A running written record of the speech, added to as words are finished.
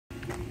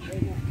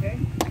Okay.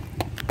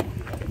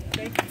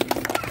 Thank you.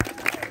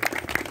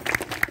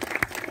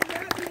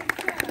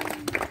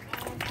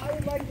 I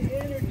would like to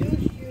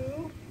introduce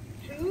you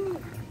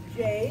to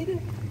Jade,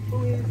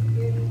 who is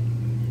in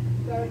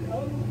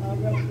Saratoga,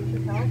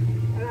 Revolution House,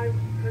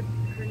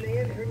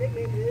 and her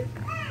nickname is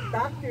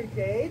Dr.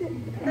 Jade.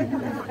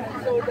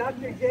 So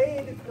Dr.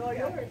 Jade, it's all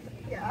yours.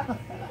 Yeah.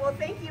 Well,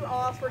 thank you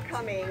all for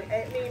coming.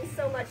 It means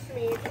so much to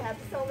me to have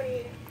so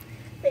many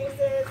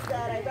faces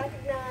that I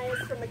recognize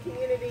from the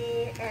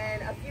community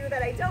and a few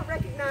that I don't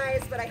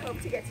recognize, but I hope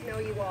to get to know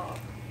you all.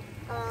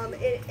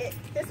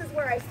 This is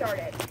where I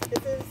started.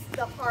 This is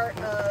the heart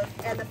of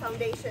and the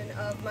foundation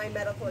of my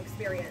medical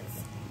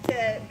experience.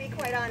 To be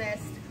quite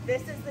honest,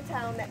 this is the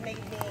town that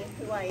made me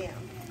who I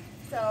am.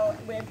 So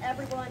with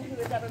everyone who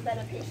has ever been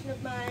a patient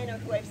of mine or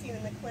who I've seen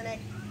in the clinic,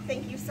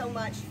 thank you so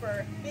much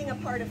for being a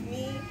part of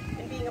me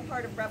and being a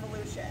part of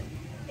Revolution.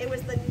 It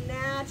was the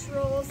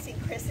natural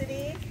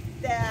synchronicity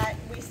that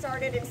we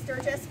started in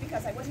Sturgis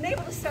because I wasn't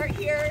able to start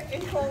here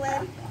in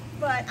Colon,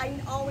 but I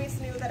always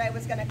knew that I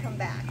was going to come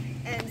back.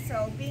 And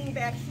so being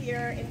back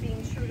here and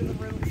being true to the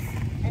roots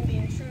and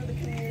being true to the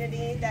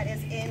community that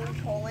is in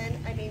Colon,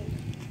 I mean,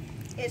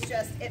 it's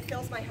just, it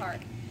fills my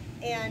heart.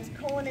 And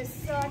Colon is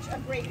such a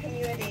great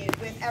community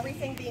with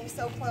everything being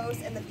so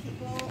close and the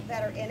people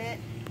that are in it.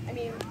 I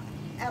mean,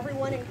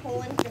 everyone in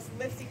Colon just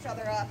lifts each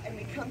other up and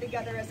we come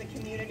together as a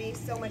community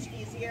so much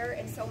easier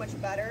and so much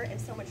better and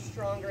so much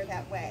stronger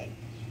that way.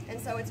 And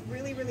so it's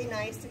really, really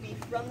nice to be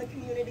from the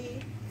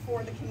community,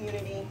 for the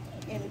community,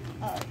 in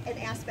an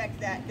aspect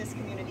that this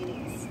community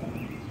needs.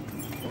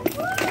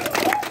 So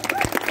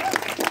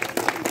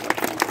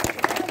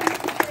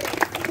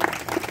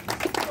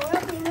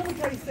after the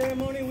military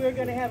ceremony, we're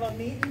going to have a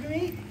meet and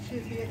greet.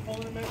 She's the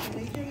Colon American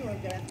Legion. We're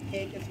going to have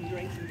cake and some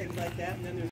drinks and things like that. And then there's